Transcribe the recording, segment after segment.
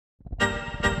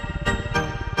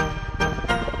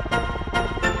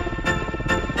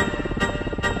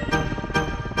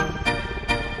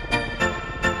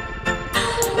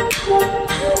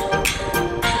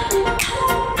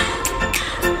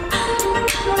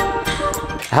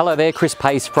Hello there, Chris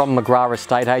Pace from McGrath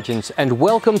Estate Agents, and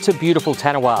welcome to beautiful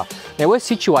Tanawha. Now we're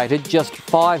situated just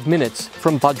 5 minutes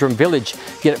from Budrum Village,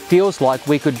 yet it feels like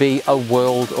we could be a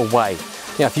world away.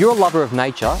 Now if you're a lover of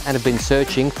nature and have been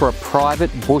searching for a private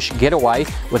bush getaway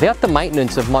without the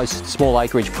maintenance of most small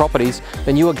acreage properties,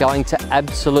 then you are going to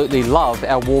absolutely love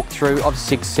our walkthrough of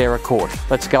 6 Sarah Court.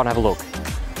 Let's go and have a look.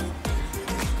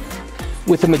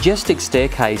 With a majestic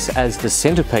staircase as the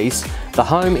centrepiece, the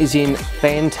home is in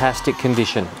fantastic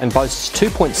condition and boasts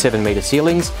 2.7 metre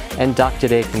ceilings and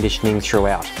ducted air conditioning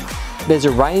throughout. There's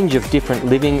a range of different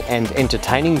living and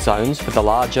entertaining zones for the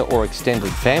larger or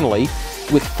extended family,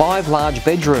 with 5 large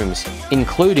bedrooms,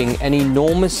 including an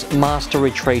enormous master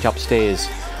retreat upstairs.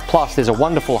 Plus there's a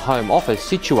wonderful home office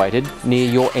situated near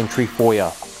your entry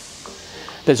foyer.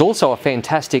 There's also a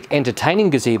fantastic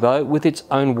entertaining gazebo with its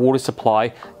own water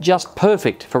supply, just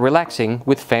perfect for relaxing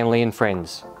with family and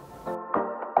friends.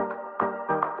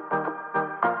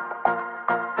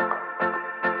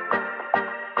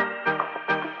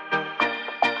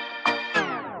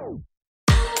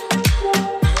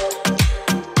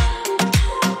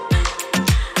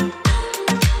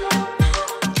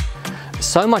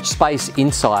 So much space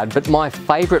inside, but my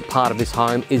favourite part of this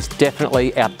home is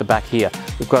definitely out the back here.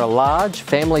 We've got a large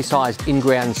family-sized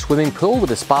in-ground swimming pool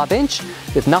with a spa bench,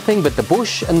 with nothing but the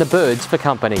bush and the birds for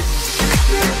company.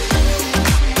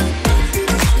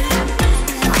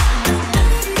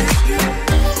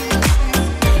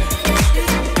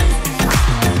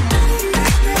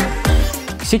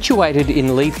 Situated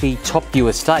in leafy Topview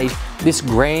Estate, this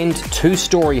grand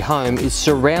 2-storey home is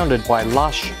surrounded by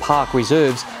lush park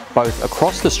reserves both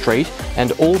across the street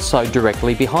and also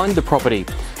directly behind the property.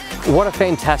 What a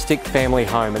fantastic family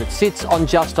home, and it sits on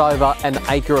just over an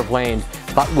acre of land,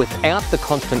 but without the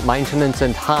constant maintenance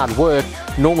and hard work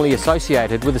normally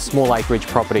associated with a small acreage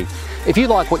property. If you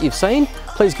like what you've seen,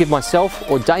 please give myself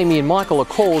or Damien Michael a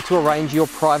call to arrange your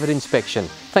private inspection.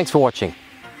 Thanks for watching.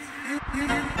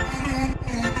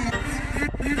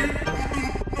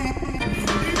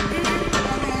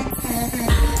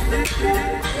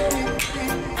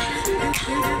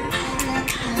 Thank you.